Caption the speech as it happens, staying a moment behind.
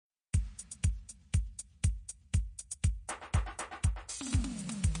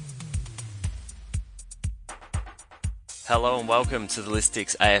Hello and welcome to the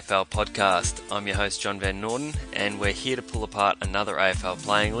Listics AFL podcast. I'm your host John Van Norden and we're here to pull apart another AFL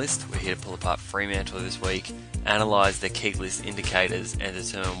playing list. We're here to pull apart Fremantle this week, analyse their key list indicators and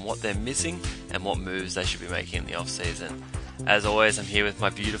determine what they're missing and what moves they should be making in the off-season. As always, I'm here with my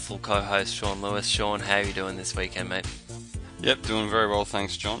beautiful co-host Sean Lewis. Sean, how are you doing this weekend, mate? Yep, doing very well,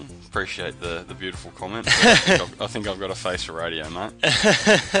 thanks, John. Appreciate the beautiful comment. I think I've got a face for radio,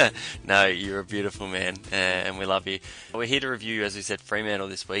 mate. No, you're a beautiful man, and we love you. We're here to review, as we said, Fremantle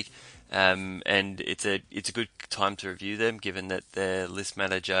this week, and it's a good time to review them, given that their list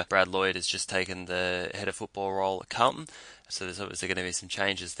manager, Brad Lloyd, has just taken the head of football role at Carlton, so there's obviously going to be some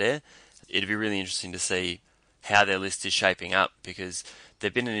changes there. It'd be really interesting to see how their list is shaping up, because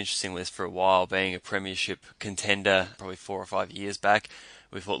they've been an interesting list for a while, being a premiership contender probably 4 or 5 years back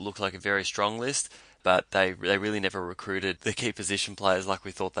with what looked like a very strong list, but they really never recruited the key position players like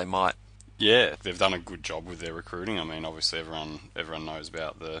we thought they might. Yeah, they've done a good job with their recruiting. I mean, obviously everyone knows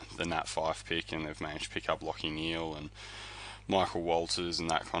about the Nat Fyfe pick, and they've managed to pick up Lachie Neale and Michael Walters and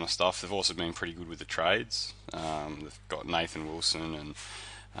that kind of stuff. They've also been pretty good with the trades. They've got Nathan Wilson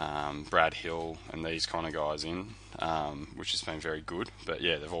and Brad Hill and these kind of guys in, which has been very good. But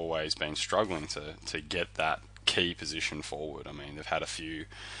yeah, they've always been struggling to get that key position forward. I mean, they've had a few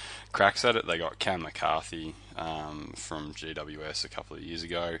cracks at it. They got Cam McCarthy from GWS a couple of years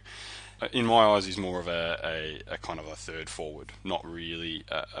ago. In my eyes, he's more of a kind of a third forward, not really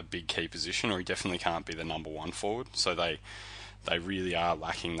a big key position, or he definitely can't be the number one forward. So they really are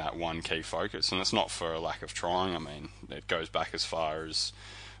lacking that one key focus, and it's not for a lack of trying. I mean, it goes back as far as,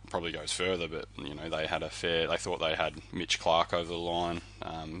 probably goes further, but you know, they thought they had Mitch Clark over the line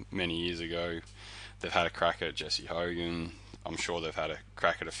many years ago. They've had a crack at Jesse Hogan. I'm sure they've had a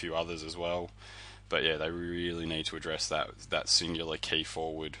crack at a few others as well. But yeah, they really need to address that singular key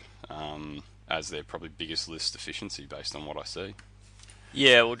forward as their probably biggest list deficiency based on what I see.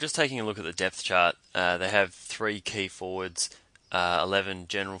 Yeah, well, just taking a look at the depth chart, they have 3 key forwards, 11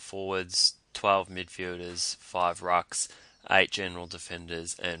 general forwards, 12 midfielders, 5 rucks, 8 general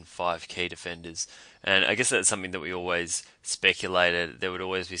defenders, and 5 key defenders. And I guess that's something that we always speculated. There would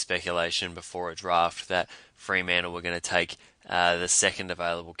always be speculation before a draft that Fremantle were going to take the second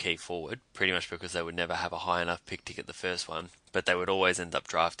available key forward, pretty much because they would never have a high enough pick to get the first one, but they would always end up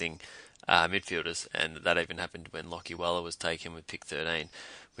drafting midfielders, and that even happened when Lachie Weller was taken with pick 13,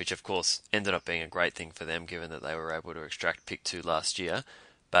 which of course ended up being a great thing for them, given that they were able to extract pick 2 last year.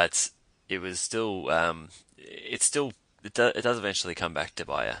 But it was still, it does eventually come back to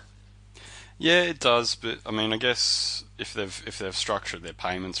bite you. Yeah, it does, but I mean, I guess if they've structured their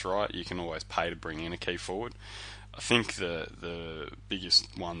payments right, you can always pay to bring in a key forward. I think the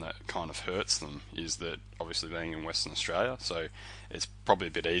biggest one that kind of hurts them is that obviously being in Western Australia, so it's probably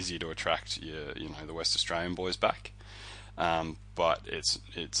a bit easier to attract the West Australian boys back, but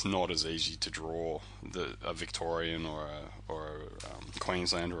it's not as easy to draw a Victorian or a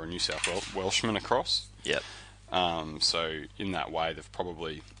Queenslander or a New South Welshman across. Yep. So in that way, they've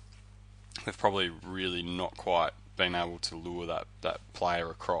probably really not quite been able to lure that player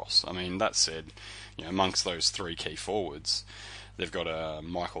across. I mean, that said, amongst those 3 key forwards, they've got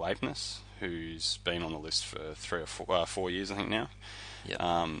Michael Apeness, who's been on the list for 3 or 4 years, I think now. Yep.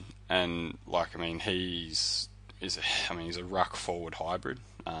 And he's a ruck forward hybrid,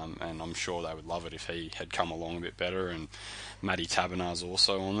 and I'm sure they would love it if he had come along a bit better. And Matty Tabernar's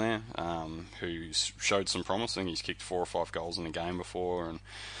also on there, who's showed some promise. I think he's kicked 4 or 5 goals in a game before, and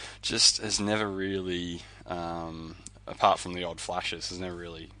just has never really, apart from the odd flashes, has never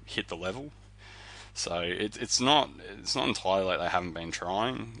really hit the level. So it's not entirely like they haven't been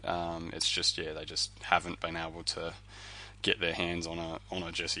trying. It's just they just haven't been able to get their hands on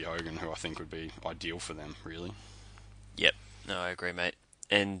a Jesse Hogan, who I think would be ideal for them, really. Yep, no, I agree, mate.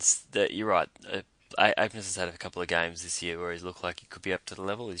 And you're right. Apeness has had a couple of games this year where he's looked like he could be up to the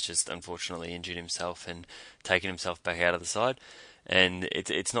level. He's just unfortunately injured himself and taken himself back out of the side. And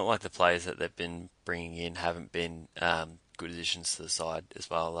it's not like the players that they've been bringing in haven't been good additions to the side as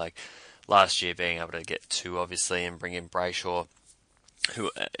well. Like last year, being able to get 2, obviously, and bring in Brayshaw,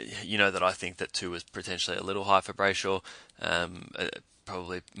 who, that I think that 2 was potentially a little high for Brayshaw.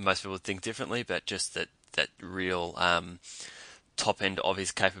 Probably most people think differently, but just that real top end of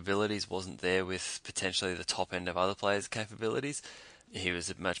his capabilities wasn't there with potentially the top end of other players' capabilities. He was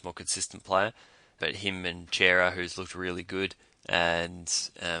a much more consistent player, but him and Chera, who's looked really good, and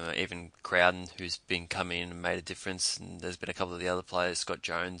even Crowden, who's been coming in and made a difference, and there's been a couple of the other players. Scott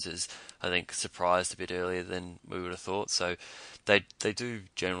Jones is, I think, surprised a bit earlier than we would have thought. So they do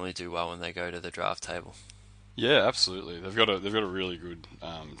generally do well when they go to the draft table. Yeah, absolutely. They've got a really good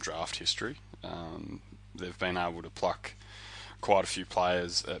draft history. they've been able to pluck quite a few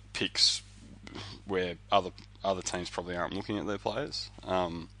players at picks where other teams probably aren't looking at their players.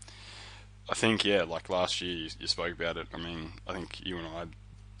 I think, yeah, like last year you spoke about it. I mean, I think you and I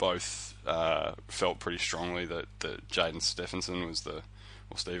both felt pretty strongly that Jaden Stevenson was the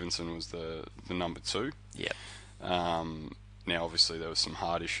number two. Yeah. Now, obviously, there was some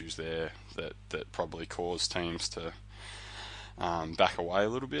hard issues there that probably caused teams to back away a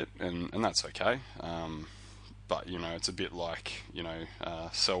little bit, and that's okay. But, it's a bit like,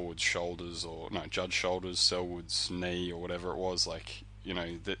 Selwood's shoulders, or, no, Judd's shoulders, Selwood's knee, or whatever it was. Like,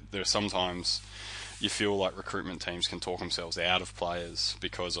 there are sometimes you feel like recruitment teams can talk themselves out of players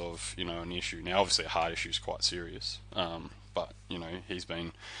because of, an issue. Now, obviously, a heart issue is quite serious. But, he's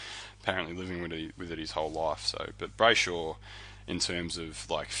been apparently living with it his whole life. So, but Brayshaw, in terms of,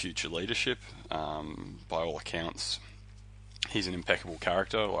 like, future leadership, by all accounts, he's an impeccable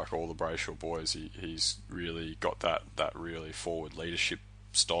character. Like all the Brayshaw boys, he's really got that really forward leadership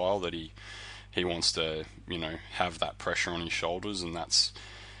style that he wants to, have that pressure on his shoulders, and that's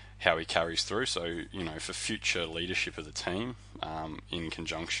how he carries through. So, for future leadership of the team, in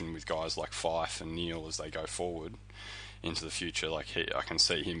conjunction with guys like Fife and Neil as they go forward into the future, I can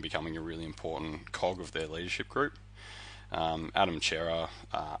see him becoming a really important cog of their leadership group. Adam Chera,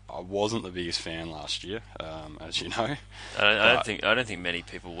 I wasn't the biggest fan last year, as you know. I don't think many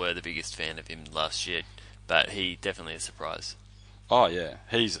people were the biggest fan of him last year, but he definitely is a surprise. Oh yeah,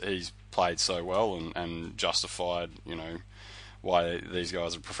 he's played so well and justified, why these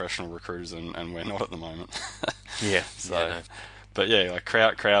guys are professional recruiters and we're not at the moment. Yeah. So, yeah, no. But yeah, like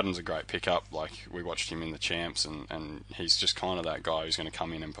Crowden's a great pickup. Like we watched him in the champs, and he's just kind of that guy who's going to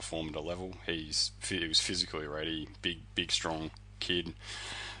come in and perform at a level. He was physically ready, big, strong kid,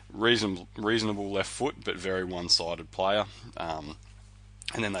 reasonable left foot, but very one-sided player. And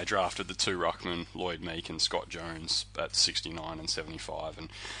then they drafted the two ruckmen, Lloyd Meek and Scott Jones, at 69 and 75, and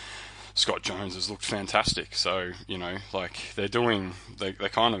Scott Jones has looked fantastic. So, they're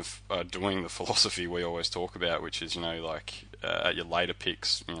kind of doing the philosophy we always talk about, which is, at your later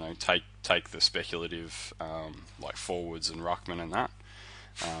picks, take the speculative, forwards and ruckman and that,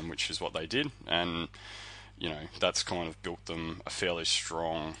 which is what they did. And, that's kind of built them a fairly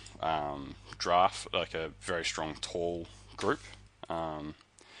strong draft, like a very strong, tall group.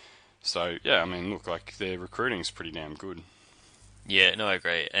 So, yeah, I mean, look, like their recruiting's pretty damn good. Yeah, no, I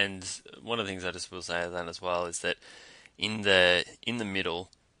agree. And one of the things I just will say then as well is that in the middle,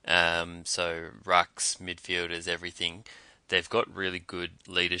 so rucks, midfielders, everything, they've got really good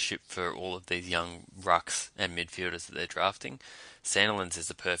leadership for all of these young rucks and midfielders that they're drafting. Sandilands is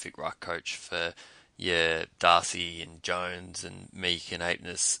the perfect ruck coach for your Darcy and Jones and Meek and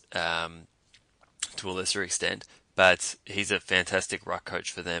Apeness, to a lesser extent, but he's a fantastic ruck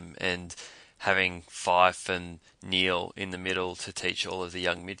coach for them, and having Fife and Neil in the middle to teach all of the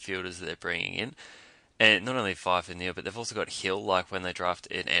young midfielders that they're bringing in. And not only Fife and Neil, but they've also got Hill, like when they draft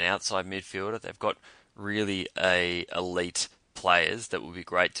an outside midfielder. They've got really elite players that would be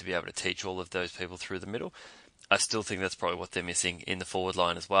great to be able to teach all of those people through the middle. I still think that's probably what they're missing in the forward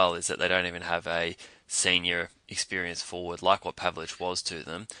line as well, is that they don't even have a senior experienced forward like what Pavlich was to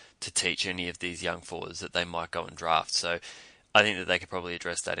them to teach any of these young forwards that they might go and draft. So I think that they could probably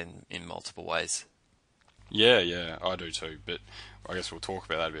address that in multiple ways. Yeah, I do too, but I guess we'll talk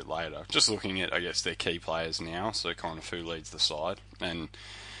about that a bit later. Just looking at, I guess, their key players now, so kind of who leads the side. And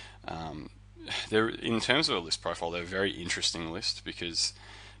they're, in terms of a list profile, they're a very interesting list because,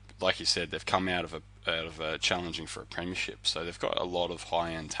 like you said, they've come out of challenging for a premiership, so they've got a lot of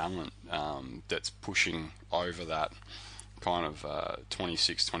high-end talent that's pushing over that kind of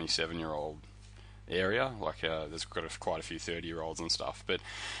 26, 27-year-old area. Like there's got quite a few 30-year-olds and stuff, but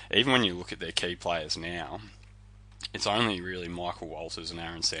even when you look at their key players now, it's only really Michael Walters and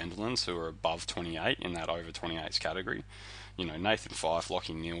Aaron Sandilands who are above 28 in that over 28s category. Nathan Fife,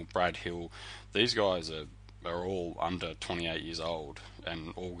 Lachie Neale, Brad Hill, these guys are all under 28 years old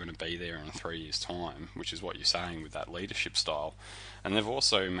and all going to be there in 3 years' time, which is what you're saying with that leadership style. And they've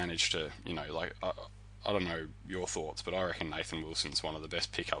also managed to, I don't know your thoughts, but I reckon Nathan Wilson's one of the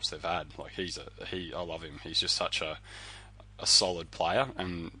best pickups they've had. Like I love him. He's just such a solid player,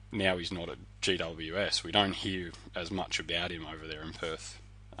 and now he's not at GWS. We don't hear as much about him over there in Perth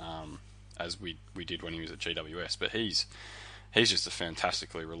as we did when he was at GWS. But he's just a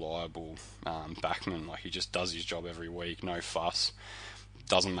fantastically reliable backman. Like he just does his job every week, no fuss,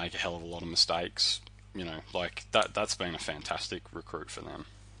 doesn't make a hell of a lot of mistakes. Like that's been a fantastic recruit for them.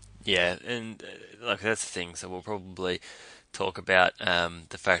 Yeah, and that's the thing. So we'll probably talk about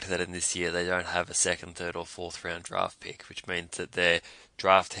the fact that in this year they don't have a second, third, or fourth round draft pick, which means that their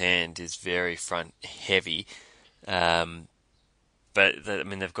draft hand is very front heavy. Um, but I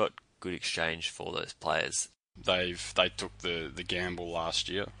mean, they've got good exchange for those players. They took the gamble last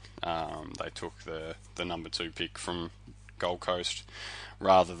year. They took the number 2 pick from Gold Coast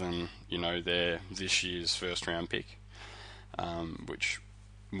rather than their this year's first round pick, which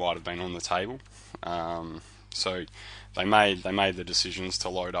might have been on the table. So they made the decisions to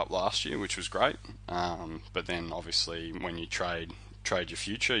load up last year, which was great. But then obviously when you trade your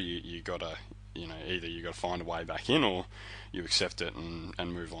future, you gotta either you got to find a way back in, or you accept it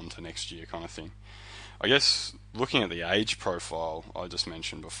and move on to next year, kind of thing. I guess looking at the age profile I just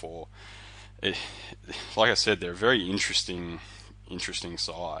mentioned before, like I said, they're a very interesting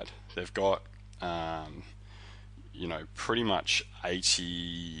side. They've got pretty much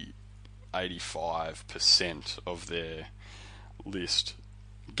 85% of their list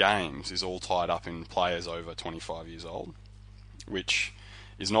games is all tied up in players over 25 years old, which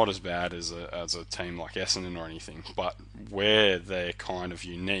is not as bad as a team like Essendon or anything. But where they're kind of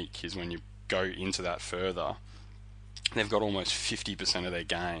unique is when you go into that further, they've got almost 50% of their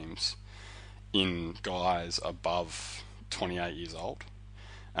games in guys above 28 years old,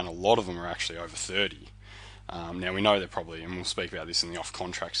 and a lot of them are actually over 30. Now we know they're probably, and we'll speak about this in the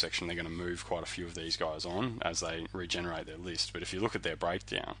off-contract section, they're going to move quite a few of these guys on as they regenerate their list. But if you look at their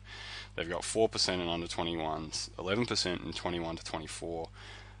breakdown, they've got 4% in under 21s, 11% in 21 to 24,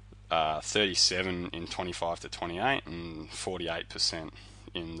 37 in 25 to 28, and 48%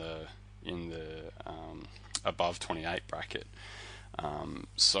 in the above 28 bracket.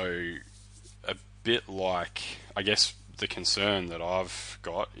 So a bit like, I guess the concern that I've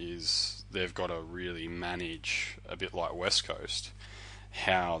got is they've got to really manage, a bit like West Coast,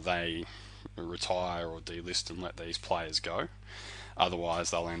 how they retire or delist and let these players go.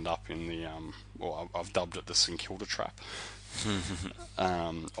 Otherwise, they'll end up in the well, I've dubbed it the St Kilda trap,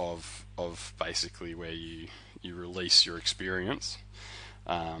 of basically where you release your experience,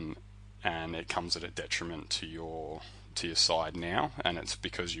 and it comes at a detriment to your side now, and it's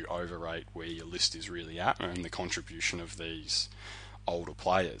because you overrate where your list is really at and the contribution of these older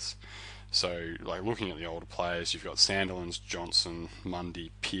players. So, like, looking at the older players, you've got Sandilands, Johnson,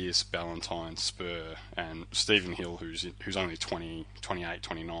 Mundy, Pearce, Ballantyne, Spur, and Stephen Hill, who's only 20, 28,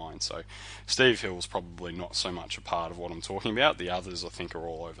 29. So, Steve Hill's probably not so much a part of what I'm talking about. The others, I think, are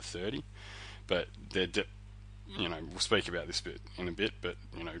all over 30. But they're, we'll speak about this bit in a bit, but,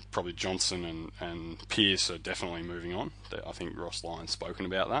 probably Johnson and Pearce are definitely moving on. I think Ross Lyon's spoken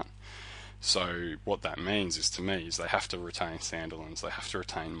about that. So what that means is, to me, is they have to retain Sandilands, they have to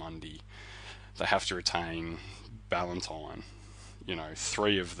retain Mundy, they have to retain Ballantyne,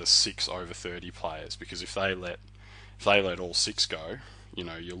 3 of the 6 over 30 players, because if they let all 6 go,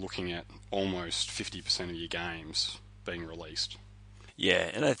 you're looking at almost 50% of your games being released. Yeah,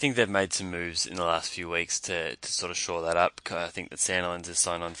 and I think they've made some moves in the last few weeks to sort of shore that up. I think that Sandilands has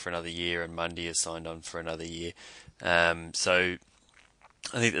signed on for another year and Mundy has signed on for another year. So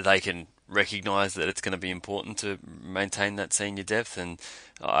I think that they can recognise that it's going to be important to maintain that senior depth, and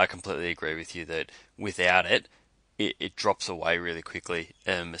I completely agree with you that without it, it drops away really quickly,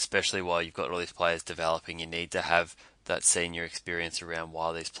 especially while you've got all these players developing. You need to have that senior experience around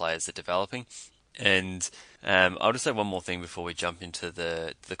while these players are developing. And I'll just say one more thing before we jump into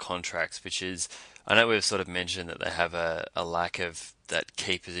the contracts, which is, I know we've sort of mentioned that they have a lack of that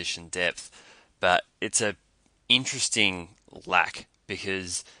key position depth, but it's a interesting lack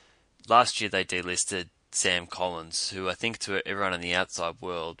because last year they delisted Sam Collins, who I think to everyone in the outside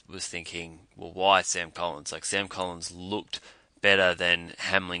world was thinking, well, why Sam Collins? Like, Sam Collins looked better than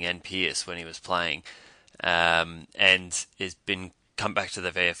Hamling and Pearce when he was playing, and has been come back to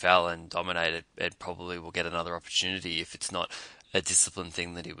the VFL and dominated, and probably will get another opportunity if it's not a discipline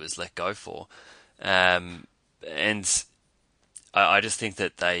thing that he was let go for. And I just think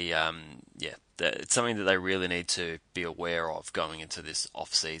that they, that it's something that they really need to be aware of going into this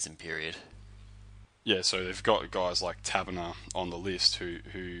off-season period. Yeah, so they've got guys like Taberner on the list who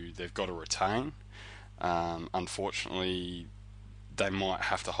they've got to retain. Unfortunately, they might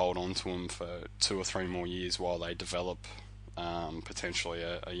have to hold on to him for 2 or 3 more years while they develop potentially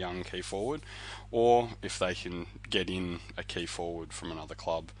a young key forward, or if they can get in a key forward from another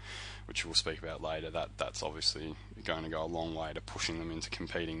club, which we'll speak about later, that's obviously going to go a long way to pushing them into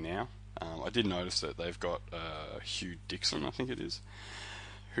competing now. I did notice that they've got Hugh Dixon, I think it is,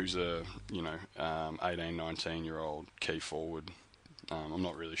 who's a 18, 19-year-old key forward. I'm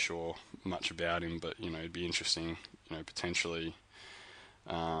not really sure much about him, but it'd be interesting, potentially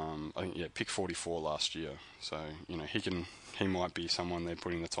I think pick 44 last year. So he might be someone they're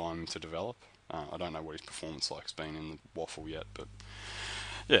putting the time to develop. I don't know what his performance like's been in the waffle yet, but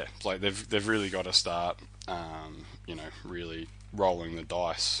yeah, like they've really got to start, really rolling the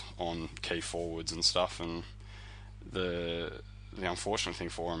dice on key forwards and stuff. And the the unfortunate thing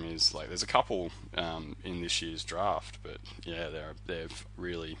for him is like there's a couple in this year's draft, but yeah, they're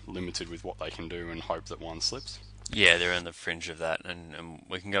really limited with what they can do and hope that one slips. Yeah, they're on the fringe of that, and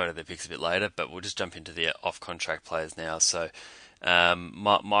we can go into the picks a bit later, but we'll just jump into the off-contract players now. So,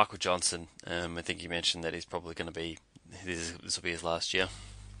 Michael Johnson, I think you mentioned that he's probably going to be, this will be his last year.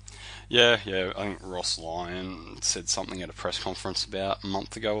 Yeah. I think Ross Lyon said something at a press conference about a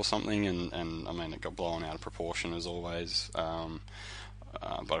month ago or something, and I mean it got blown out of proportion as always. But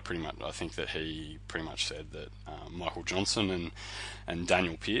I think that he pretty much said that Michael Johnson and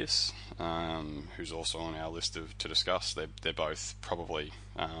Daniel Pearce, who's also on our list to discuss, they're both probably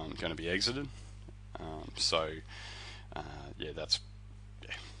going to be exited. So yeah, that's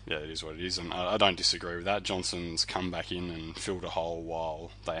it is what it is, and I don't disagree with that. Johnson's come back in and filled a hole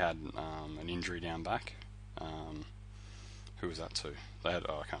while they had an injury down back. Who was that to? They had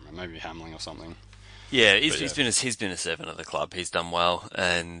I can't remember, maybe Hamling or something. Yeah, But yeah, he's been a seven at the club. He's done well,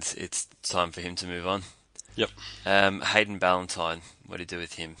 and it's time for him to move on. yep. Hayden Ballantyne, what do you do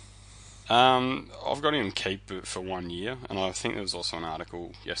with him? I've got him keep it for 1 year, and I think there was also an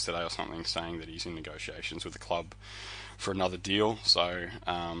article yesterday or something saying that he's in negotiations with the club for another deal. So,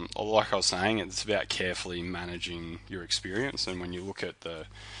 like I was saying, it's about carefully managing your experience. And when you look at the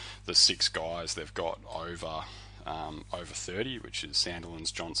six guys they've got over 30, which is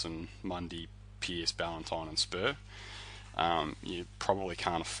Sandilands, Johnson, Mundy, Pearce, Ballantyne, and Spur, you probably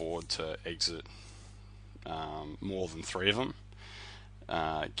can't afford to exit more than three of them.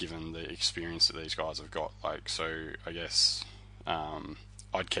 Given the experience that these guys have got. Like, so I guess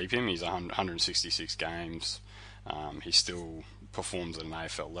I'd keep him. He's 166 games. He still performs at an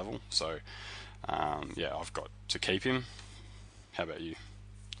AFL level. So, yeah, I've got to keep him. How about you?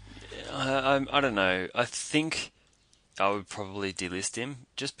 I don't know. I think I would probably delist him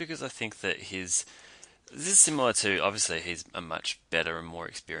just because I think that this is similar to, obviously he's a much better and more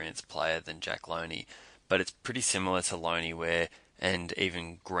experienced player than Jack Loney, but it's pretty similar to Loney and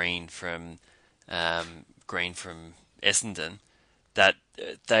even Green from Essendon, that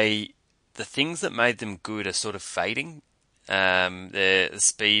the things that made them good are sort of fading. The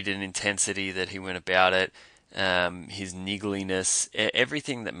speed and intensity that he went about it, his niggliness,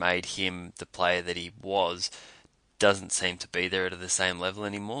 everything that made him the player that he was doesn't seem to be there at the same level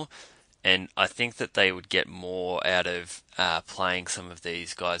anymore. And I think that they would get more out of playing some of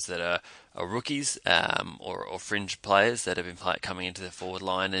these guys that are rookies or fringe players that have been coming into the forward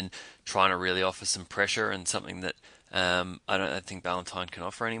line and trying to really offer some pressure and something that I don't think Ballantyne can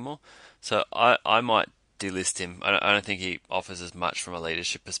offer anymore. So I might delist him. I don't think he offers as much from a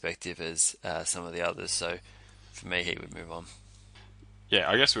leadership perspective as some of the others. So for me, he would move on. Yeah,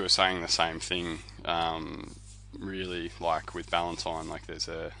 I guess we were saying the same thing. Really, like with Ballantyne, like there's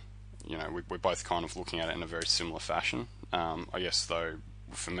we're both kind of looking at it in a very similar fashion. I guess though,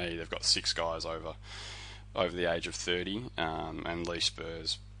 for me, they've got six guys over the age of 30, and Lee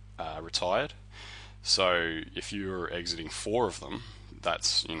Spur's retired. So if you're exiting four of them,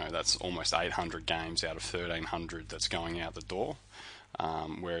 that's almost 800 games out of 1,300 that's going out the door.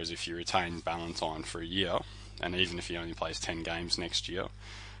 Whereas if you retain Ballantyne for a year, and even if he only plays 10 games next year,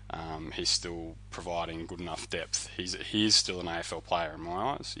 he's still providing good enough depth. He is still an AFL player in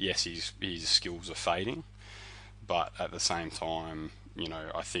my eyes. Yes, his skills are fading, but at the same time,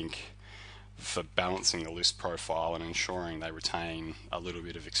 I think for balancing the list profile and ensuring they retain a little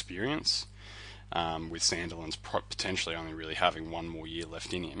bit of experience, with Sandilands potentially only really having one more year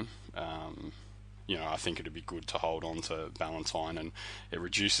left in him, I think it'd be good to hold on to Ballantyne, and it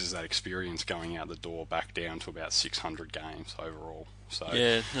reduces that experience going out the door back down to about 600 games overall. So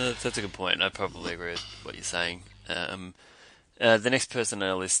Yeah, no, that's a good point. I probably agree with what you're saying. The next person on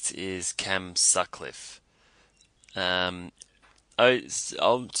our list is Cam Sutcliffe. Sorry, I just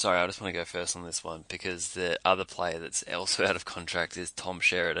want to go first on this one because the other player that's also out of contract is Tom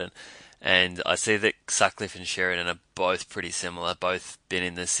Sheridan. And I see that Sutcliffe and Sheridan are both pretty similar, both been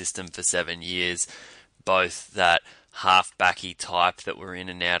in the system for 7 years, both that half-backy type that were in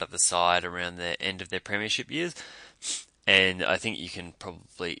and out of the side around the end of their premiership years. And I think you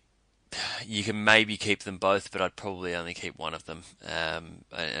can maybe keep them both, but I'd probably only keep one of them. And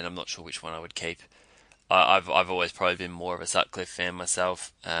I'm not sure which one I would keep. I've always probably been more of a Sutcliffe fan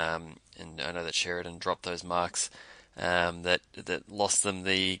myself, and I know that Sheridan dropped those marks that lost them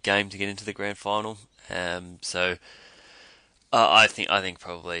the game to get into the grand final. So I think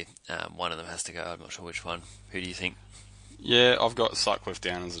probably one of them has to go. I'm not sure which one. Who do you think? Yeah, I've got Sutcliffe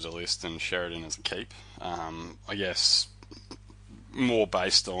down as a delist and Sheridan as a keep. I guess more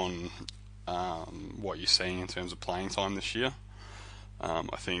based on what you're seeing in terms of playing time this year.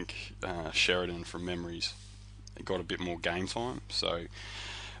 I think Sheridan, from memories, got a bit more game time. So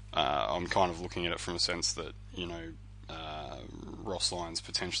I'm kind of looking at it from a sense that, Ross Lyon's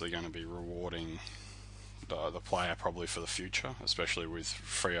potentially going to be rewarding the player probably for the future, especially with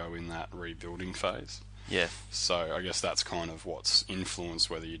Freo in that rebuilding phase. Yeah, So I guess that's kind of what's influenced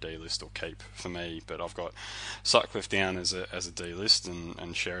whether you delist or keep for me. But I've got Sutcliffe down as a delist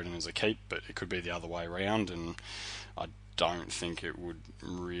and Sheridan as a keep, but it could be the other way around, and I don't think it would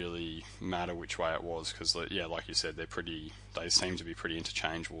really matter which way it was because, yeah, like you said, they seem to be pretty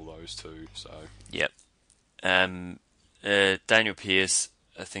interchangeable, those two. So yep. Daniel Pearce,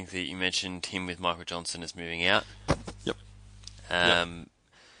 I think that you mentioned him with Michael Johnson is moving out. yep,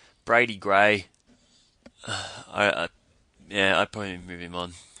 Brady Gray, I'd probably move him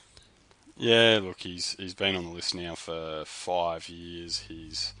on. yeah. Look, he's been on the list now for 5 years.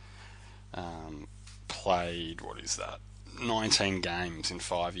 He's played, what is that, 19 games in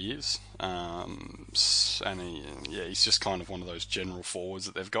 5 years, and he's just kind of one of those general forwards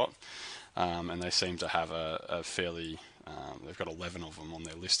that they've got, and they seem to have a fairly. They've got 11 of them on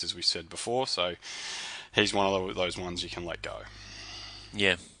their list, as we said before. So he's one of those ones you can let go.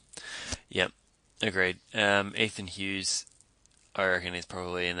 Yeah, yep, agreed. Ethan Hughes, I reckon he's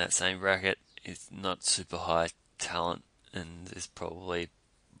probably in that same bracket. He's not super high talent, and is probably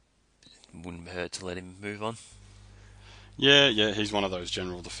wouldn't hurt to let him move on. Yeah, he's one of those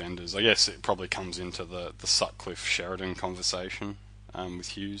general defenders. I guess it probably comes into the Sutcliffe Sheridan conversation with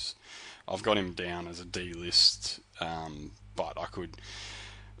Hughes. I've got him down as a D list, but I could.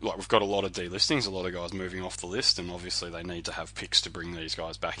 Like, we've got a lot of delistings, a lot of guys moving off the list, and obviously they need to have picks to bring these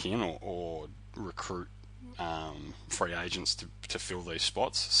guys back in or recruit free agents to fill these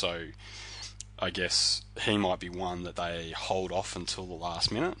spots. So I guess he might be one that they hold off until the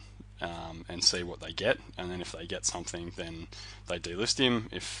last minute and see what they get, and then if they get something, then they delist him.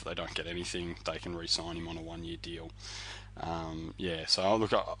 If they don't get anything, they can re-sign him on a 1-year deal. So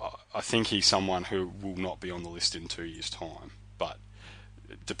look, I think he's someone who will not be on the list in 2 years' time, but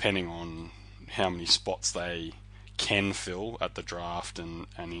depending on how many spots they can fill at the draft and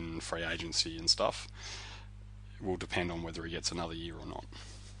in free agency and stuff, it will depend on whether he gets another year or not.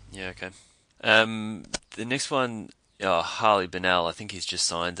 Yeah, okay. The next one, Harley Bennell, I think he's just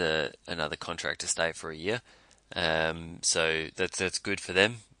signed another contract to stay for a year. So that's good for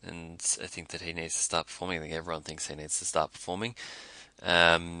them, and I think that he needs to start performing. I think everyone thinks he needs to start performing.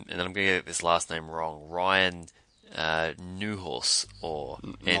 And then I'm going to get this last name wrong. Ryan Newhorse or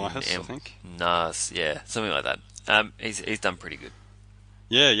Nihus, I think. Nas, yeah, something like that. He's done pretty good.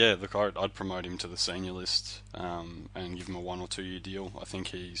 Yeah. Look, I'd promote him to the senior list and give him a 1 or 2 year deal. I think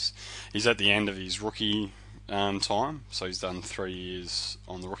he's at the end of his rookie time, so he's done 3 years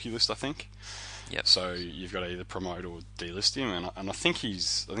on the rookie list, I think. Yep. So you've got to either promote or delist him, and I think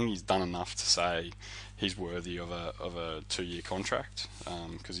he's done enough to say he's worthy of a 2-year contract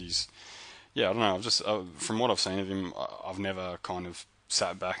because he's. Yeah, I don't know. I've just from what I've seen of him, I've never kind of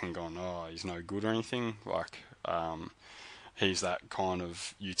sat back and gone, "Oh, he's no good" or anything. Like, he's that kind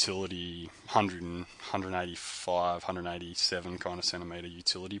of utility 185, 187 kind of centimetre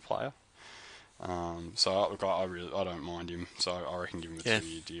utility player. So look, I don't mind him. So I reckon give him a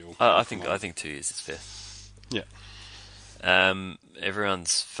 2-year deal. I think 2 years is fair. Yeah.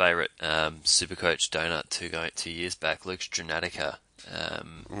 Everyone's favourite super coach donut 2 years back, Luke Stranatica.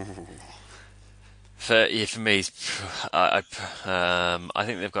 For me, I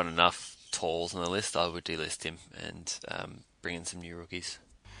think they've got enough talls on the list. I would delist him and bring in some new rookies.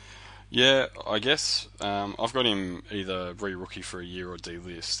 Yeah, I guess I've got him either re-rookie for a year or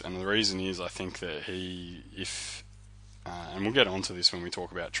delist, and the reason is I think that and we'll get onto this when we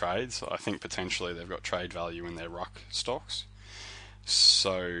talk about trades, I think potentially they've got trade value in their ruck stocks.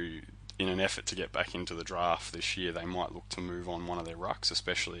 So in an effort to get back into the draft this year, they might look to move on one of their rucks,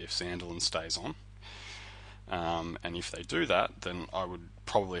 especially if Sandilands stays on. And if they do that, then I would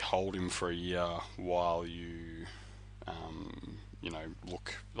probably hold him for a year while you,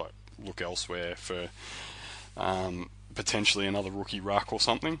 look elsewhere for potentially another rookie ruck or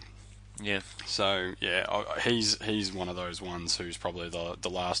something. Yeah. So yeah, he's one of those ones who's probably the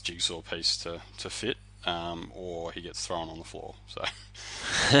last jigsaw piece to fit, or he gets thrown on the floor. So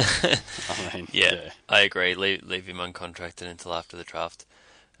I mean, yeah, I agree. Leave him uncontracted until after the draft.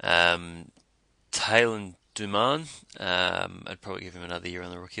 Taylor Duman, I'd probably give him another year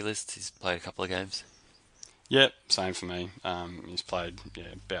on the rookie list. He's played a couple of games. Yeah, same for me. He's played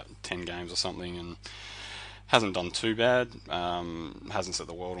about 10 games or something and hasn't done too bad. Hasn't set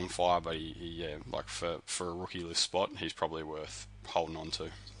the world on fire, but like for a rookie list spot, he's probably worth holding on to.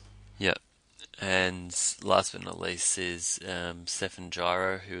 Yep. And last but not least is Stefan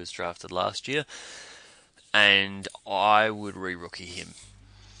Gyro, who was drafted last year. And I would re-rookie him.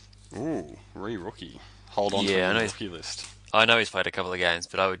 Ooh, re-rookie. Hold on to Yeah, him on the rookie list. I know he's played a couple of games,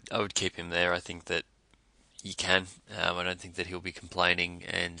 but I would keep him there. I think that you can. I don't think that he'll be complaining,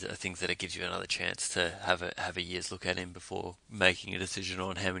 and I think that it gives you another chance to have a year's look at him before making a decision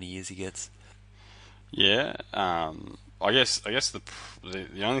on how many years he gets. Yeah, I guess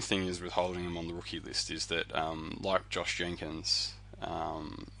the only thing is with holding him on the rookie list is that like Josh Jenkins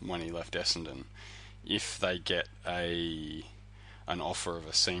when he left Essendon, if they get an offer of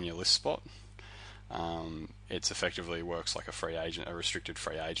a senior list spot, it's effectively works like a restricted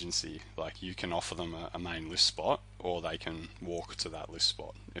free agency. Like you can offer them a main list spot, or they can walk to that list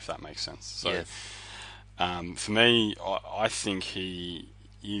spot, if that makes sense. So, for me, I think he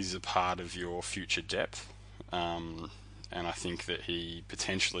is a part of your future depth, and I think that he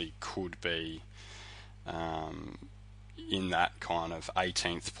potentially could be in that kind of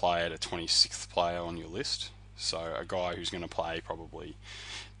 18th player to 26th player on your list. So a guy who's going to play probably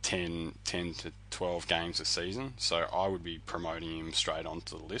 10 to 12 games a season. So I would be promoting him straight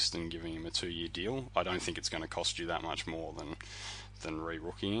onto the list and giving him a 2-year deal. I don't think it's going to cost you that much more than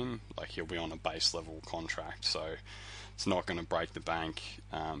re-rooking him. Like he'll be on a base level contract, so it's not going to break the bank.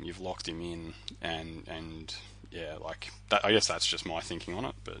 You've locked him in, and yeah, like that, I guess that's just my thinking on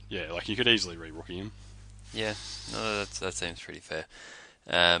it. But yeah, like you could easily re-rookie him. Yeah, no, that seems pretty fair.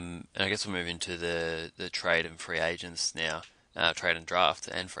 And I guess we'll move into the trade and free agents now. Trade and draft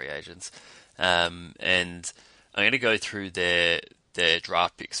and free agents. And I'm going to go through their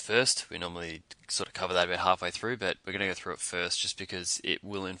draft picks first. We normally sort of cover that about halfway through, but we're going to go through it first just because it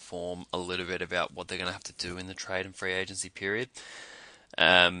will inform a little bit about what they're going to have to do in the trade and free agency period.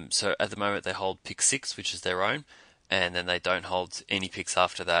 So at the moment they hold pick 6, which is their own, and then they don't hold any picks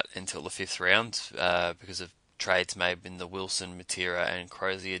after that until the 5th round because of trades made in the Wilson, Matera and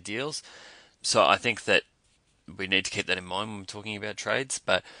Crozier deals. So I think that we need to keep that in mind when we're talking about trades,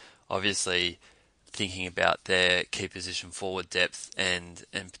 but obviously thinking about their key position forward depth and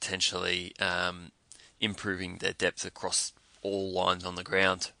potentially improving their depth across all lines on the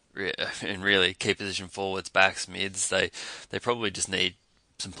ground, and really key position forwards, backs, mids, they probably just need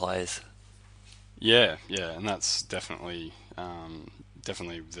some players. Yeah, and that's definitely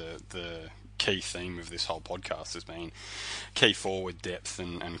the key theme of this whole podcast has been key forward depth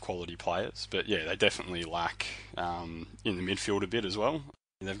and quality players. But yeah, they definitely lack in the midfield a bit as well.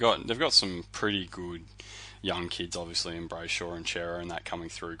 They've got some pretty good young kids, obviously, in Brayshaw and Chera, and that coming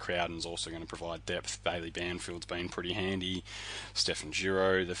through. Crowden's also going to provide depth. Bailey Banfield's been pretty handy. Stefan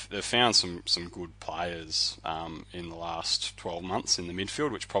Giro. They've found some good players in the last 12 months in the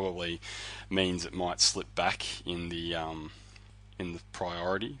midfield, which probably means it might slip back in the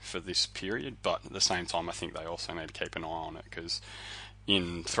priority for this period. But at the same time, I think they also need to keep an eye on it, because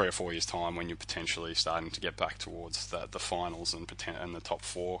in 3 or 4 years' time, when you're potentially starting to get back towards the finals and the top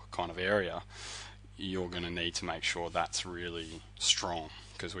 4 kind of area, you're going to need to make sure that's really strong,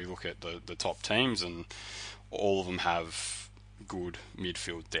 because we look at the top teams and all of them have good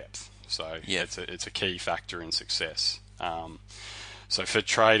midfield depth. So yeah, it's a key factor in success. So for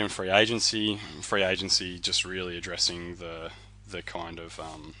trade and free agency just really addressing the kind of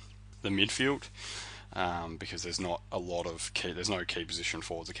the midfield, because there's not a lot of there's no key position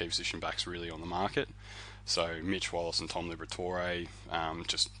forwards or key position backs really on the market. So Mitch Wallace and Tom Liberatore,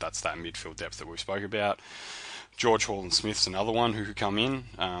 just that's that midfield depth that we spoke about. George Hall-Smith's another one who could come in,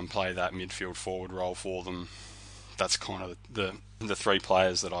 play that midfield forward role for them. That's kind of the 3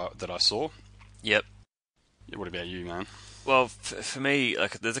 players that I saw. Yep. What about you, man? Well, for me,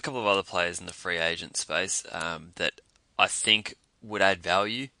 like, there's a couple of other players in the free agent space that I think would add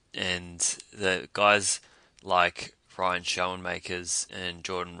value, and the guys like Ryan Schoenmakers and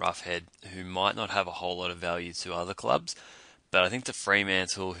Jordan Roughhead, who might not have a whole lot of value to other clubs, but I think to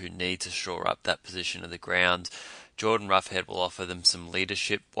Fremantle, who need to shore up that position of the ground, Jordan Roughhead will offer them some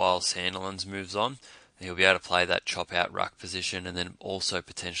leadership while Sandilands moves on. He'll be able to play that chop-out ruck position and then also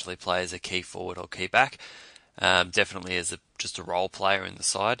potentially play as a key forward or key back. Definitely as just a role player in the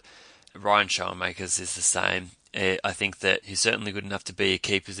side. Ryan Schoenmakers is the same. I think that he's certainly good enough to be a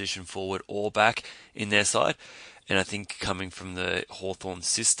key position forward or back in their side. And I think coming from the Hawthorn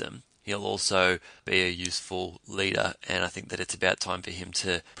system, he'll also be a useful leader. And I think that it's about time for him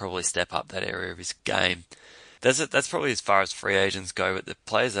to probably step up that area of his game. That's probably as far as free agents go. But the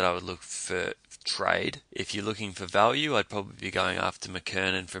players that I would look for trade. If you're looking for value, I'd probably be going after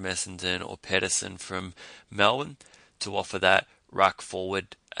McKernan from Essendon or Pedersen from Melbourne to offer that ruck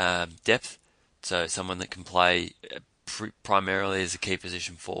forward depth. So someone that can play primarily as a key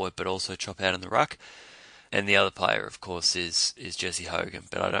position forward, but also chop out in the ruck. And the other player, of course, is Jesse Hogan.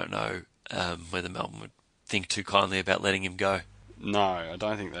 But I don't know whether Melbourne would think too kindly about letting him go. No, I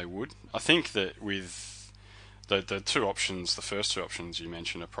don't think they would. I think that with the two options, the first two options you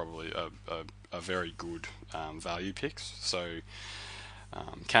mentioned are probably a very good value picks. So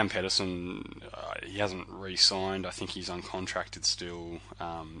Cam Pedersen, he hasn't re-signed. I think he's uncontracted still.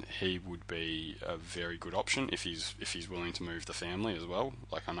 He would be a very good option if he's willing to move the family as well.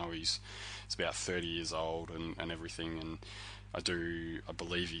 Like, I know he's about 30 years old and everything, and I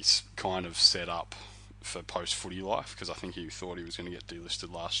believe he's kind of set up for post-footy life, because I think he thought he was going to get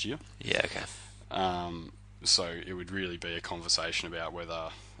delisted last year. Yeah, okay. So it would really be a conversation about whether,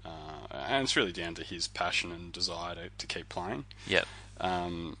 and it's really down to his passion and desire to keep playing. Yep.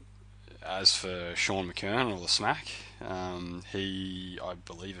 As for Sean McKernan, or the Smack, he, I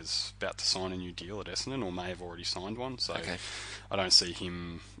believe, is about to sign a new deal at Essendon, or may have already signed one, so Okay. I don't see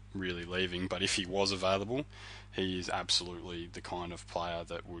him really leaving. But if he was available, he is absolutely the kind of player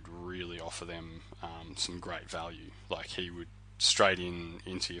that would really offer them some great value. Like, he would straight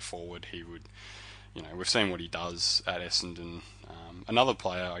into your forward. He would, we've seen what he does at Essendon. Another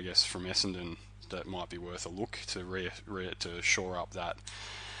player, I guess, from Essendon that might be worth a look to to shore up that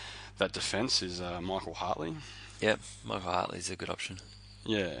defence is Michael Hartley. Yep, Michael Hartley's a good option.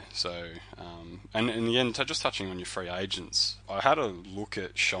 Yeah, so, and again, just touching on your free agents, I had a look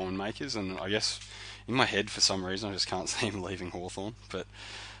at Schoen Makers, and I guess in my head, for some reason, I just can't see him leaving Hawthorn, but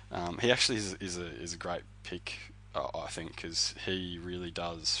he actually is a great pick, I think, because he really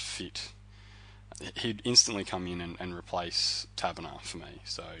does fit. He'd instantly come in and replace Taberner for me,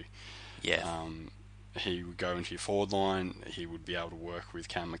 so Yeah. he would go into your forward line. He would be able to work with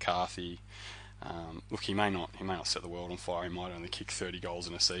Cam McCarthy. Look, he may not set the world on fire. He might only kick 30 goals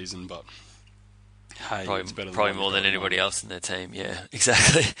in a season, but hey, it's better Probably more than anybody else in their team. Yeah,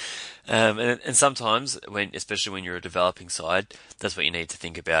 exactly. And sometimes, especially when you're a developing side, that's what you need to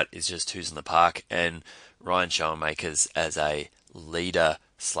think about, is just who's in the park. And Ryan Schoenmakers as a leader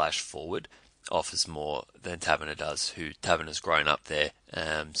 / forward offers more than Taberner does, who Taberner's grown up there.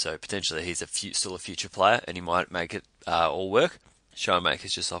 So potentially he's still a future player, and he might make it all work.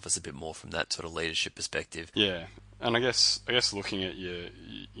 Showmakers just offers a bit more from that sort of leadership perspective. Yeah, and I guess looking at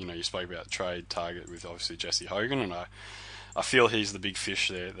you spoke about trade target with obviously Jesse Hogan, and I feel he's the big fish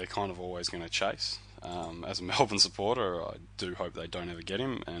they're kind of always going to chase. As a Melbourne supporter, I do hope they don't ever get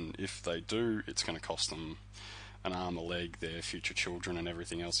him, and if they do, it's going to cost them an arm, a leg, their future children, and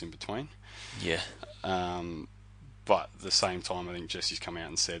everything else in between. Yeah. But at the same time, I think Jesse's come out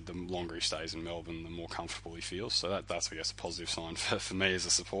and said the longer he stays in Melbourne, the more comfortable he feels. So that's, I guess, a positive sign for me as a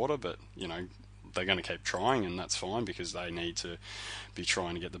supporter. But, they're going to keep trying, and that's fine, because they need to be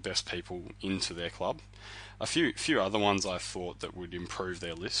trying to get the best people into their club. A few other ones I thought that would improve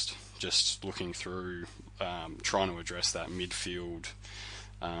their list, just looking through, trying to address that midfield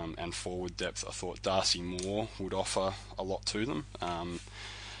and forward depth. I thought Darcy Moore would offer a lot to them.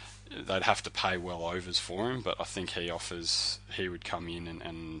 They'd have to pay well overs for him, but I think he would come in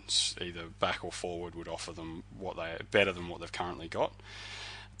and either back or forward would offer them better than what they've currently got.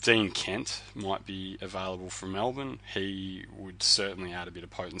 Dean Kent might be available from Melbourne. He would certainly add a bit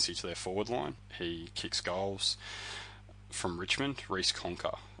of potency to their forward line. He kicks goals. From Richmond, Reece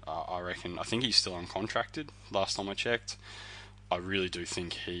Conker. I think he's still uncontracted, last time I checked. I really do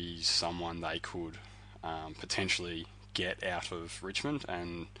think he's someone they could potentially get out of Richmond,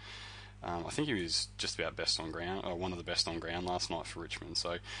 and I think he was just about best on ground, or one of the best on ground last night for Richmond.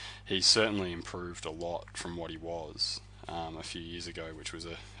 So he's certainly improved a lot from what he was a few years ago, which was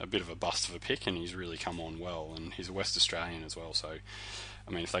a bit of a bust of a pick, and he's really come on well, and he's a West Australian as well. So,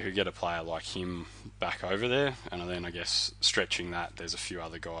 I mean, if they could get a player like him back over there, and then I guess stretching that, there's a few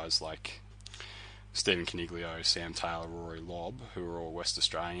other guys like Stephen Caniglio, Sam Taylor, Rory Lobb, who are all West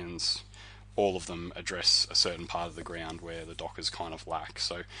Australians. All of them address a certain part of the ground where the Dockers kind of lack.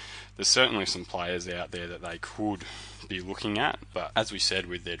 So there's certainly some players out there that they could be looking at, but as we said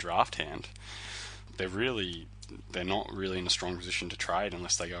with their draft hand, they're not really in a strong position to trade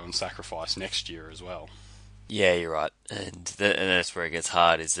unless they go and sacrifice next year as well. Yeah, you're right. And that's where it gets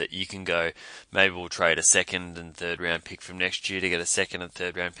hard, is that you can go, maybe we'll trade a second and third round pick from next year to get a second and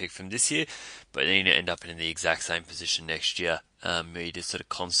third round pick from this year, but then you end up in the exact same position next year. You're just sort of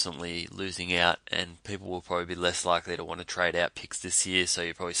constantly losing out, and people will probably be less likely to want to trade out picks this year, so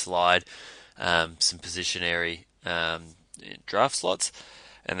you probably slide some positionary draft slots.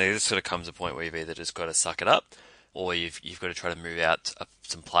 and there just sort of comes a point where you've either just got to suck it up, or you've got to try to move out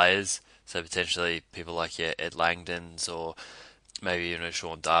some players. So potentially people like your Ed Langdons or maybe even a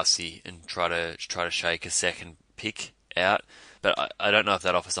Sean Darcy, and try to shake a second pick out. But I don't know if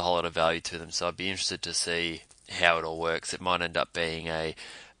that offers a whole lot of value to them. So I'd be interested to see how it all works. It might end up being a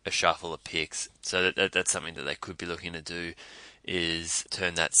shuffle of picks. So that's something that they could be looking to do, is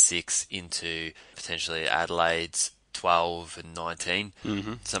turn that 6 into potentially Adelaide's 12 and 19.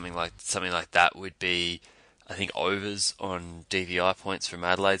 Mm-hmm. Something like that would be, I think, overs on DVI points from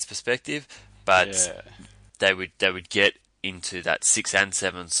Adelaide's perspective. But they would get into that 6 and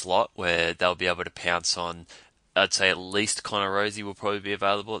 7 slot where they'll be able to pounce on, I'd say at least Connor Rosie will probably be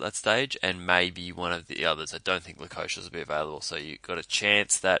available at that stage, and maybe one of the others. I don't think Lukosius will be available, so you've got a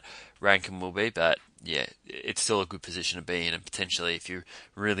chance that Rankin will be, but yeah, it's still a good position to be in, and potentially if you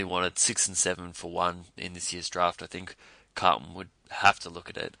really wanted 6 and 7 for one in this year's draft, I think Carlton would have to look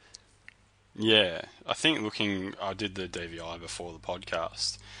at it. Yeah, I think I did the DVI before the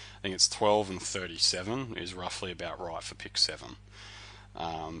podcast. I think it's 12 and 37 is roughly about right for pick 7,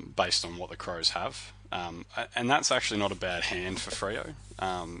 based on what the Crows have. And that's actually not a bad hand for Freo.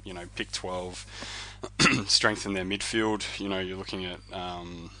 Pick 12, strengthen their midfield. You're looking at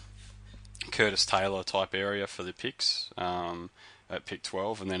Curtis Taylor type area for the picks at pick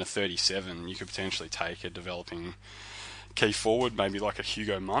 12, and then a 37, you could potentially take a developing key forward, maybe like a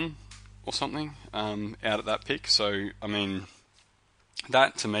Hugo Munn or something, out at that pick. So, I mean,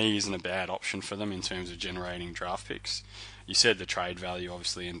 that to me isn't a bad option for them in terms of generating draft picks. You said the trade value,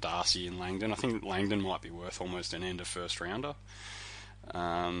 obviously, in Darcy and Langdon. I think Langdon might be worth almost an end of first rounder.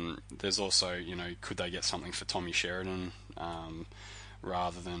 There's also, could they get something for Tommy Sheridan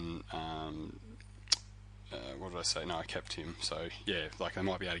rather than, what did I say? No, I kept him. So, yeah, they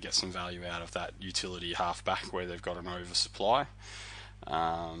might be able to get some value out of that utility halfback where they've got an oversupply.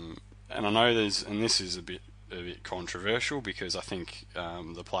 And I know and this is a bit controversial because I think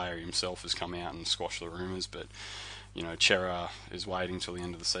the player himself has come out and squashed the rumours, but Chera is waiting till the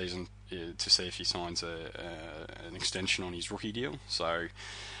end of the season to see if he signs an extension on his rookie deal. So,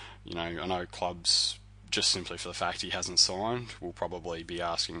 I know clubs, just simply for the fact he hasn't signed, will probably be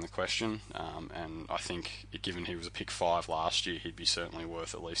asking the question. And I think, given he was a pick 5 last year, he'd be certainly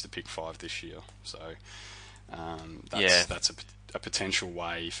worth at least a pick 5 this year. So, that's a potential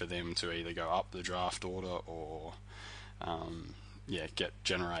way for them to either go up the draft order or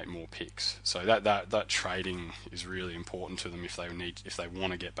generate more picks. So that trading is really important to them if they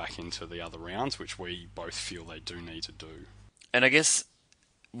want to get back into the other rounds, which we both feel they do need to do. And I guess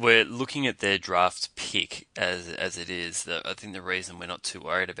we're looking at their draft pick as it is. I think the reason we're not too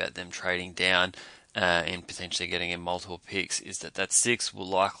worried about them trading down and potentially getting in multiple picks is that 6 will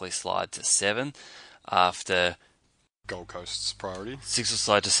likely slide to 7 after Gold Coast's priority. 6 will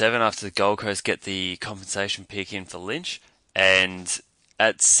slide to 7 after the Gold Coast get the compensation pick in for Lynch. And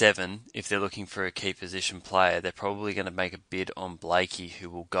at 7, if they're looking for a key position player, they're probably going to make a bid on Blakey, who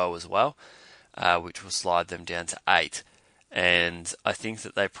will go as well, which will slide them down to 8. And I think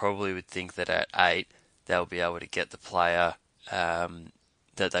that they probably would think that at 8, they'll be able to get the player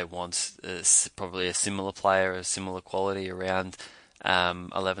that they want, probably a similar player, a similar quality around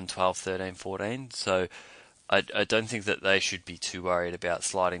 11, 12, 13, 14. So I don't think that they should be too worried about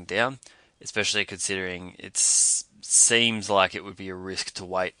sliding down, especially considering it seems like it would be a risk to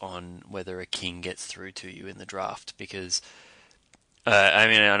wait on whether a king gets through to you in the draft, because I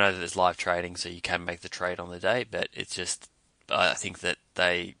know that there's live trading, so you can make the trade on the day, but it's just, I think that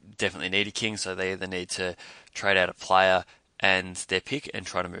they definitely need a king, so they either need to trade out a player and their pick and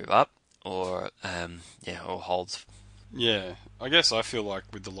try to move up, or holds. Yeah, I guess I feel like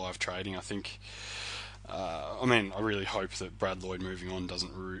with the live trading, I think, I really hope that Brad Lloyd moving on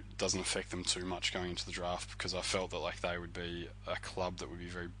doesn't affect them too much going into the draft, because I felt that they would be a club that would be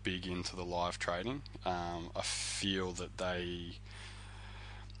very big into the live trading. I feel that they,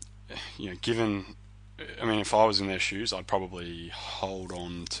 if I was in their shoes, I'd probably hold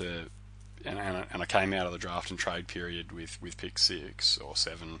on to, and I came out of the draft and trade period with pick 6 or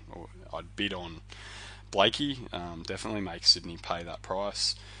 7, or I'd bid on Blakey, definitely make Sydney pay that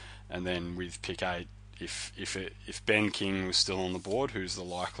price, and then with pick 8, if Ben King was still on the board, who's the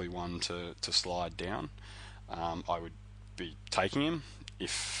likely one to slide down, I would be taking him.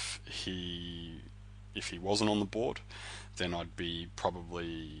 If he wasn't on the board, then I'd be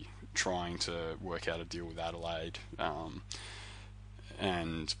probably trying to work out a deal with Adelaide,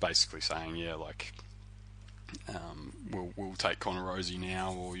 and basically saying, we'll take Connor Rosie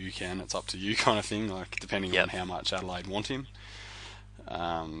now, or you can, it's up to you, kind of thing, depending on how much Adelaide want him.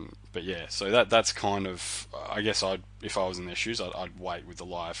 But yeah, so that's kind of, I guess if I was in their shoes, I'd wait with the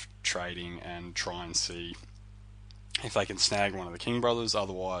live trading and try and see if they can snag one of the King brothers.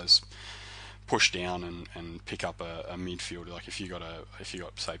 Otherwise, push down and pick up a midfielder. Like if you got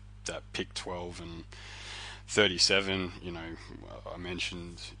say that pick 12 and 37, I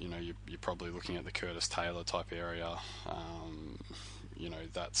mentioned, you're probably looking at the Curtis Taylor type area.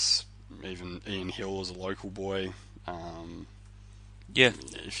 That's even Ian Hill as a local boy. Yeah,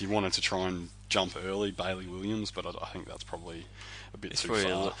 If you wanted to try and jump early, Bailey Williams, but I think that's probably a bit it's too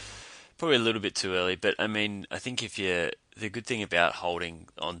far. probably a little bit too early. But I mean, I think if you the good thing about holding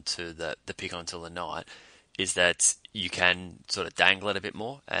on to the pick until the night is that you can sort of dangle it a bit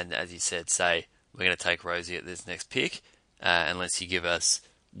more. And as you said, say we're going to take Rosie at this next pick, unless you give us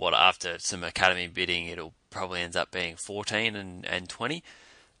what after some academy bidding, it'll probably ends up being 14 and 20.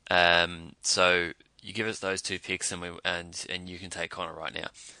 So you give us those two picks, and you can take Connor right now.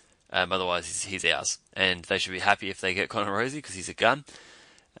 Otherwise, he's ours, and they should be happy if they get Connor Rosie because he's a gun.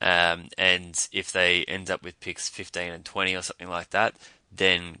 And if they end up with picks 15 and 20 or something like that,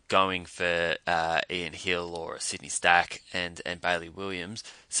 then going for Ian Hill or Sydney Stack and Bailey Williams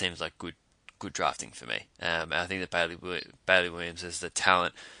seems like good drafting for me. I think that Bailey Williams has the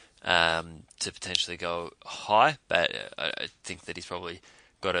talent to potentially go high, but I think that he's probably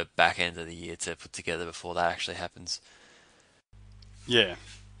got a back end of the year to put together before that actually happens. Yeah,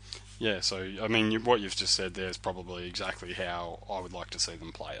 yeah. So I mean, what you've just said there is probably exactly how I would like to see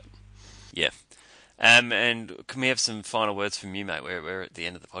them play it. Yeah. And can we have some final words from you, mate? We're at the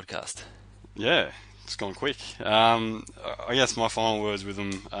end of the podcast. Yeah, it's gone quick. I guess my final words with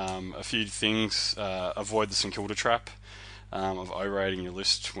them, a few things. Avoid the St Kilda trap of O-rating your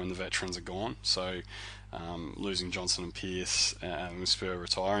list when the veterans are gone. So losing Johnson and Pearce and Spur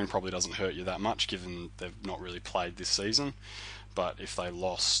retiring probably doesn't hurt you that much, given they've not really played this season. But if they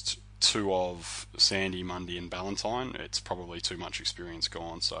lost two of Sandy, Mundy, and Ballantyne, it's probably too much experience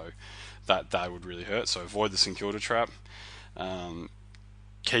gone. So that would really hurt. So avoid the St Kilda trap.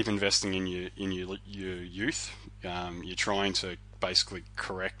 Keep investing in your youth. You're trying to basically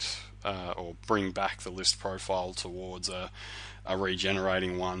correct or bring back the list profile towards a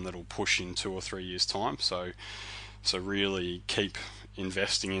regenerating one that'll push in 2 or 3 years' time. So really keep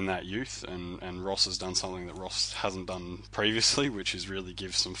investing in that youth, and Ross has done something that Ross hasn't done previously, which is really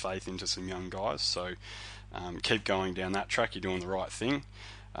give some faith into some young guys. So keep going down that track. You're doing the right thing.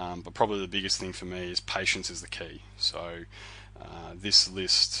 But probably the biggest thing for me is patience is the key. So this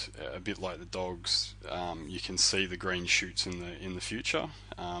list, a bit like the Dogs, you can see the green shoots in the future.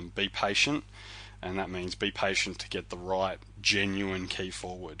 Be patient, and that means be patient to get the right genuine key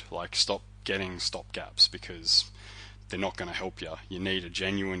forward. Like stop getting stopgaps because they're not going to help you. You need a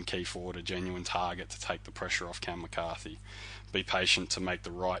genuine key forward, a genuine target to take the pressure off Cam McCarthy. Be patient to make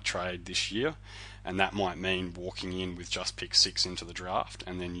the right trade this year, and that might mean walking in with just pick 6 into the draft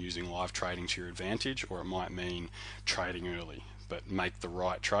and then using live trading to your advantage, or it might mean trading early, but make the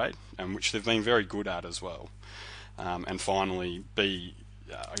right trade, and which they've been very good at as well. And finally,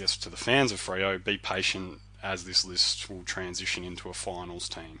 I guess to the fans of Freo, be patient as this list will transition into a finals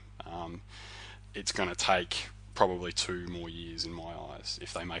team. It's going to take probably 2 more years in my eyes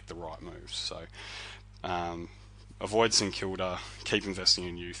if they make the right moves. So avoid St Kilda, keep investing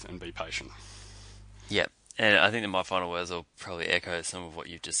in youth, and be patient. Yep. And I think that my final words will probably echo some of what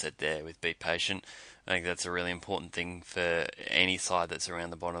you've just said there with be patient. I think that's a really important thing for any side that's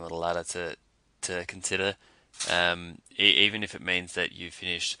around the bottom of the ladder to consider. Even if it means that you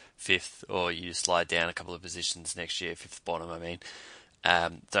finish 5th or you slide down a couple of positions next year, 5th bottom, I mean,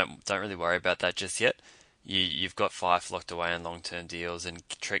 don't really worry about that just yet. You've got Fife locked away in long-term deals, and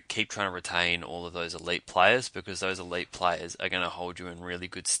keep trying to retain all of those elite players, because those elite players are going to hold you in really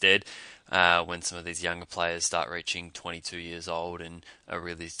good stead when some of these younger players start reaching 22 years old and are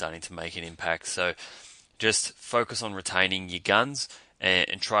really starting to make an impact. So just focus on retaining your guns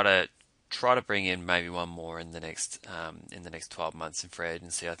and try to bring in maybe one more in the next 12 months in free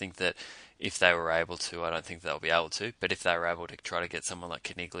agency. I think that if they were able to, I don't think they'll be able to, but if they were able to try to get someone like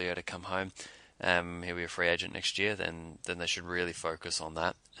Caniglio to come home, he'll be a free agent next year, then they should really focus on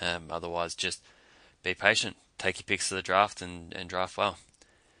that. Otherwise, just be patient, take your picks to the draft, and draft well.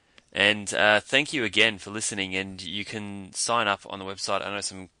 And thank you again for listening. And you can sign up on the website. I know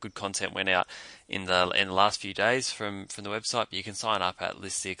some good content went out in the last few days from the website, but you can sign up at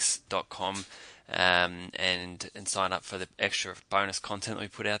list6.com and sign up for the extra bonus content that we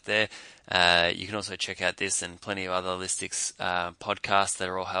put out there. You can also check out this and plenty of other List6 podcasts that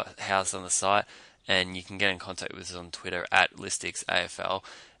are all housed on the site. and you can get in contact with us on Twitter at ListicsAFL,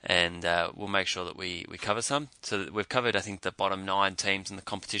 and we'll make sure that we cover some. So that we've covered, I think, the bottom 9 teams in the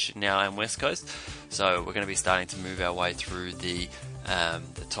competition now and West Coast. So we're going to be starting to move our way through the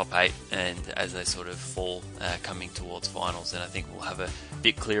top 8, and as they sort of fall coming towards finals, and I think we'll have a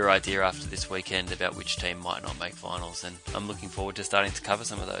bit clearer idea after this weekend about which team might not make finals, and I'm looking forward to starting to cover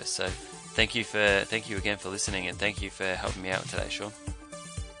some of those. So thank you again for listening, and thank you for helping me out today, Sean.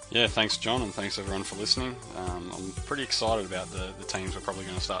 Yeah, thanks, John, and thanks everyone for listening. I'm pretty excited about the teams we're probably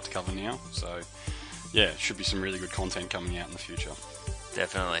going to start to cover now. So, yeah, should be some really good content coming out in the future.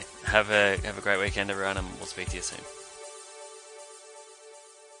 Definitely. Have a great weekend, everyone, and we'll speak to you soon.